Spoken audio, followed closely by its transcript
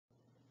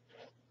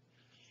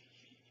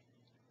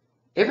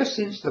Ever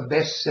since the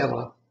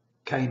bestseller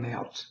came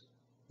out,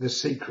 The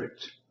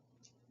Secret,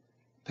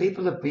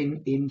 people have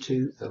been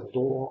into the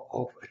law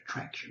of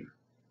attraction.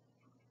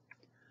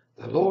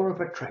 The law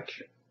of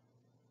attraction.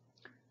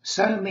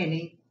 So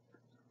many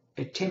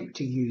attempt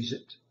to use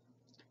it,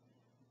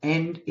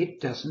 and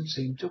it doesn't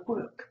seem to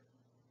work.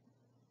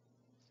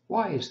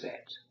 Why is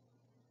that?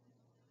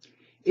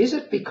 Is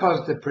it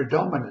because the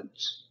predominant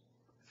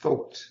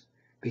thought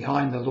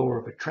behind the law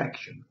of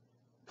attraction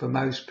for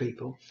most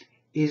people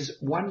is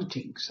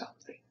wanting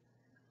something?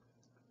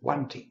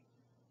 Wanting.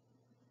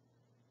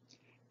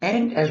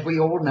 And as we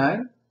all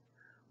know,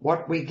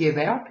 what we give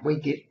out, we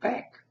get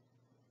back.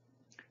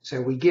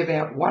 So we give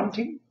out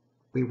wanting,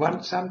 we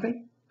want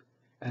something,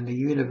 and the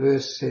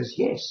universe says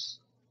yes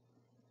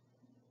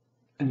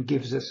and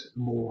gives us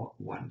more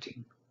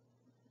wanting.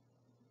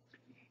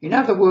 In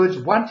other words,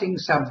 wanting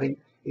something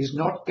is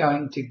not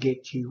going to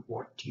get you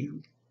what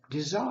you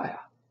desire.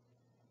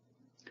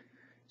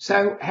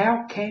 So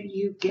how can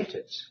you get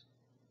it?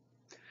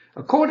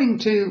 According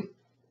to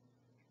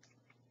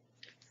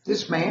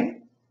this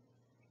man,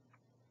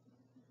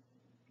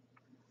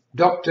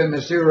 Dr.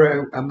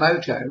 Masaru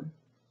Emoto,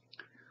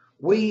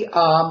 we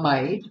are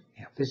made,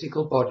 our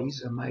physical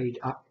bodies are made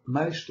up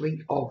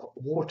mostly of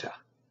water.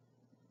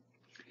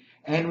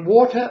 And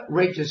water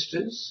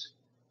registers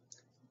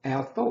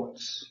our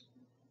thoughts.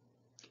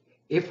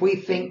 If we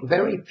think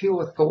very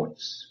pure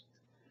thoughts,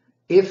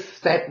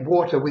 if that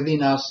water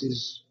within us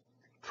is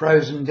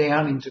frozen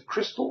down into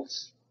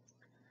crystals,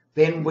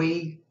 then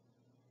we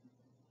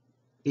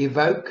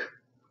evoke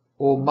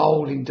or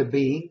mould into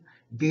being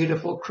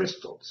beautiful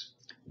crystals.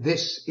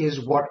 This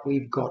is what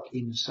we've got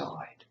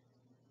inside.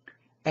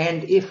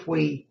 And if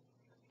we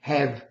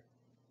have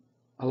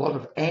a lot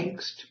of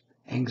angst,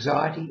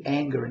 anxiety,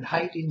 anger and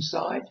hate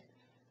inside,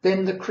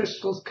 then the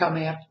crystals come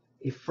out,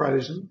 if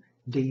frozen,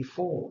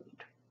 deformed.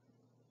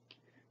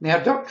 Now,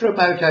 Dr.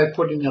 Emoto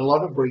put in a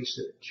lot of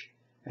research,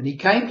 and he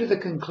came to the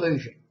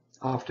conclusion,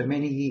 after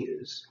many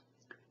years,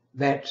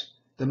 that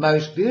the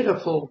most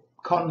beautiful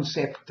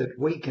concept that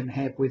we can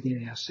have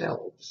within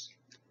ourselves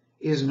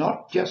is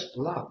not just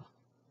love,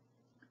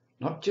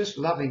 not just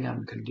loving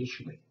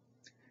unconditionally,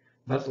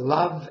 but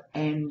love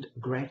and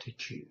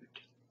gratitude.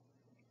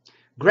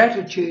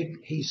 Gratitude,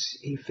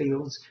 he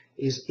feels,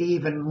 is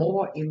even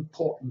more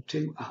important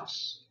to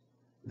us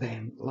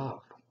than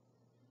love.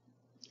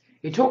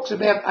 He talks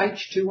about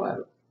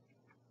H2O,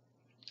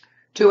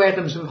 2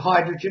 atoms of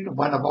hydrogen and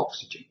 1 of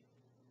oxygen.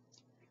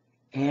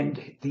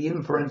 And the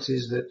inference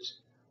is that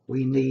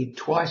we need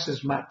twice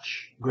as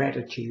much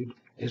gratitude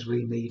as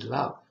we need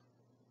love.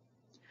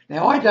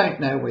 Now, I don't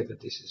know whether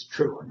this is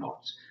true or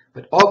not,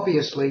 but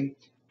obviously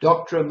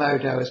Dr.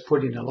 Emoto has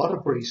put in a lot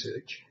of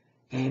research,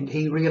 and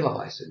he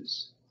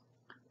realizes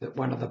that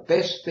one of the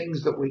best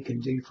things that we can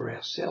do for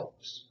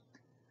ourselves,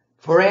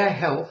 for our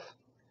health,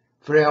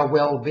 for our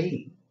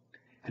well-being,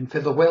 and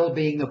for the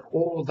well-being of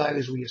all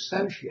those we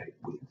associate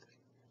with,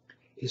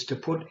 is to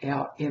put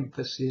our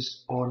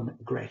emphasis on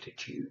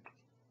gratitude.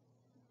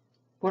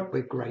 What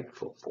we're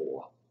grateful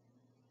for.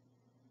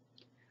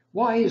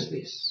 Why is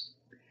this?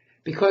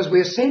 Because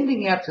we're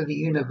sending out to the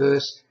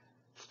universe,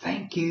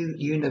 thank you,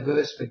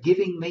 universe, for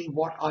giving me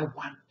what I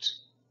want.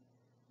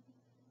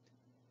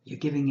 You're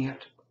giving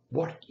out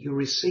what you're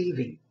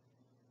receiving,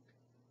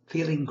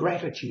 feeling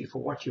gratitude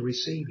for what you're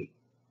receiving.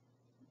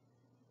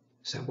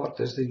 So what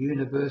does the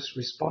universe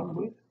respond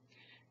with?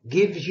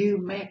 Gives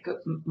you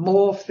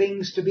more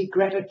things to be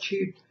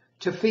gratitude,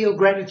 to feel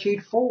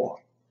gratitude for.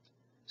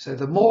 So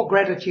the more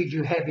gratitude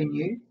you have in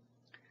you,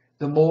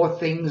 the more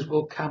things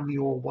will come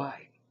your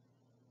way.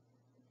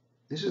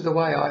 This is the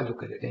way I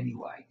look at it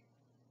anyway.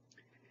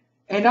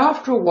 And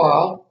after a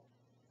while,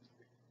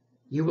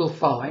 you will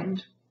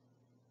find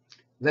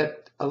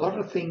that a lot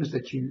of things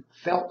that you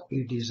felt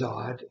you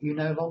desired, you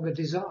no longer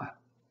desire.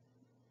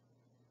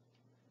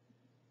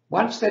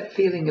 Once that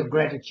feeling of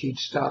gratitude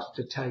starts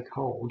to take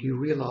hold, you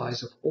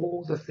realize of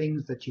all the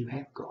things that you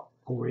have got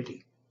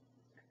already,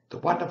 the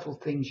wonderful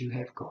things you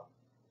have got,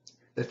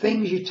 the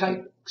things you take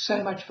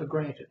so much for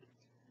granted,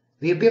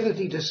 the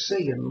ability to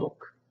see and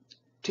look,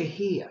 to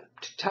hear,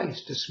 to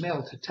taste, to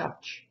smell, to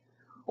touch,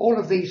 all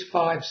of these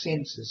 5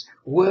 senses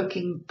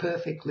working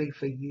perfectly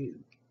for you.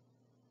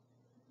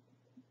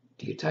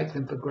 Do you take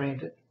them for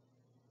granted?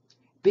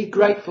 Be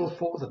grateful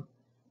for them.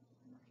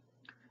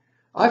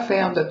 I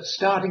found that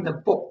starting a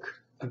book,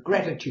 a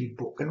gratitude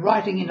book, and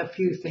writing in a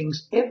few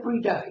things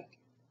every day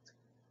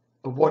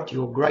of what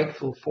you're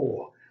grateful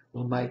for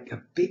will make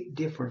a big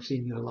difference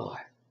in your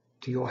life,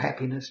 to your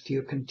happiness, to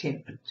your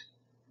contentment,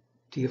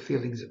 to your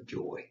feelings of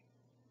joy.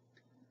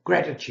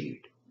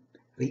 Gratitude,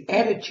 the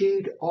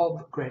attitude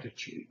of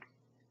gratitude,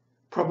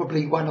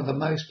 probably one of the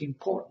most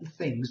important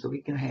things that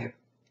we can have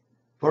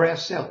for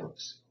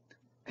ourselves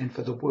and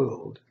for the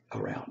world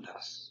around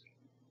us.